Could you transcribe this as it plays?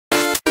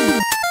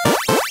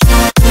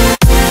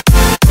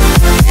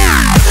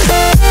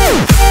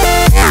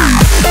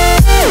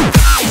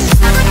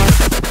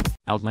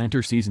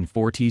Outlander Season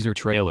 4 teaser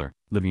trailer,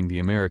 Living the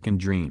American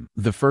Dream.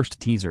 The first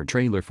teaser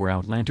trailer for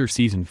Outlander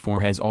Season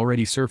 4 has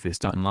already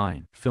surfaced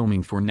online.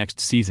 Filming for next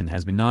season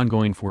has been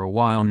ongoing for a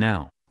while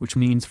now, which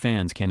means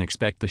fans can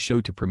expect the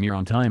show to premiere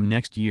on time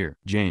next year.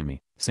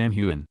 Jamie, Sam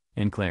Heughan,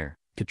 and Claire,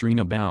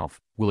 Katrina Balfe,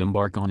 will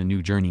embark on a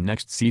new journey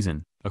next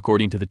season,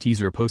 according to the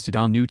teaser posted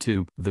on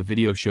YouTube. The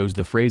video shows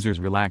the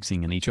Frasers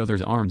relaxing in each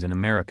other's arms in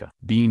America.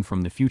 Being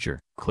from the future,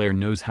 Claire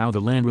knows how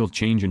the land will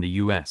change in the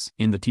US.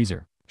 In the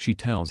teaser, she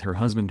tells her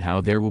husband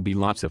how there will be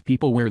lots of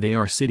people where they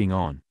are sitting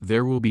on.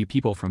 There will be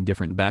people from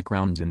different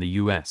backgrounds in the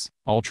US,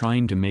 all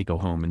trying to make a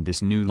home in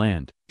this new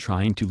land,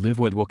 trying to live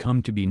what will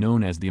come to be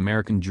known as the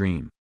American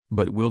dream.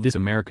 But will this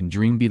American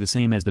dream be the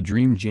same as the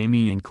dream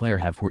Jamie and Claire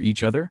have for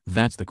each other?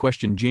 That's the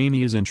question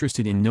Jamie is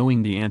interested in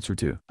knowing the answer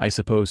to. I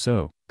suppose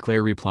so,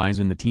 Claire replies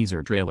in the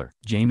teaser trailer.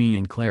 Jamie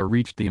and Claire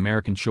reached the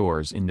American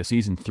shores in the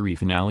Season 3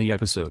 finale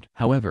episode.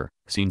 However,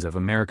 scenes of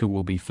America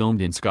will be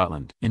filmed in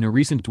Scotland. In a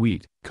recent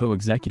tweet,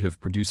 co-executive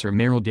producer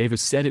Meryl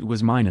Davis said it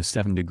was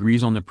 -7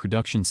 degrees on the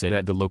production set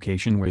at the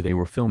location where they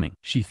were filming.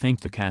 She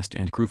thanked the cast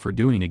and crew for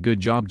doing a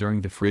good job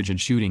during the frigid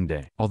shooting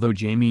day. Although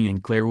Jamie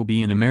and Claire will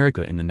be in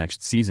America in the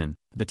next season,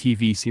 the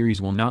TV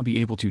series will not be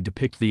able to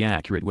depict the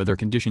accurate weather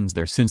conditions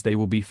there since they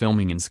will be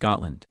filming in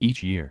Scotland.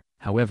 Each year,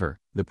 however,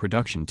 the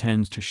production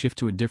tends to shift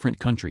to a different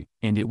country,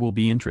 and it will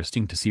be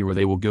interesting to see where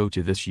they will go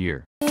to this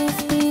year.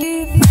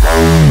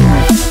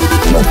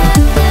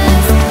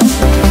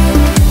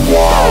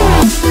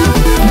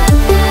 Wow.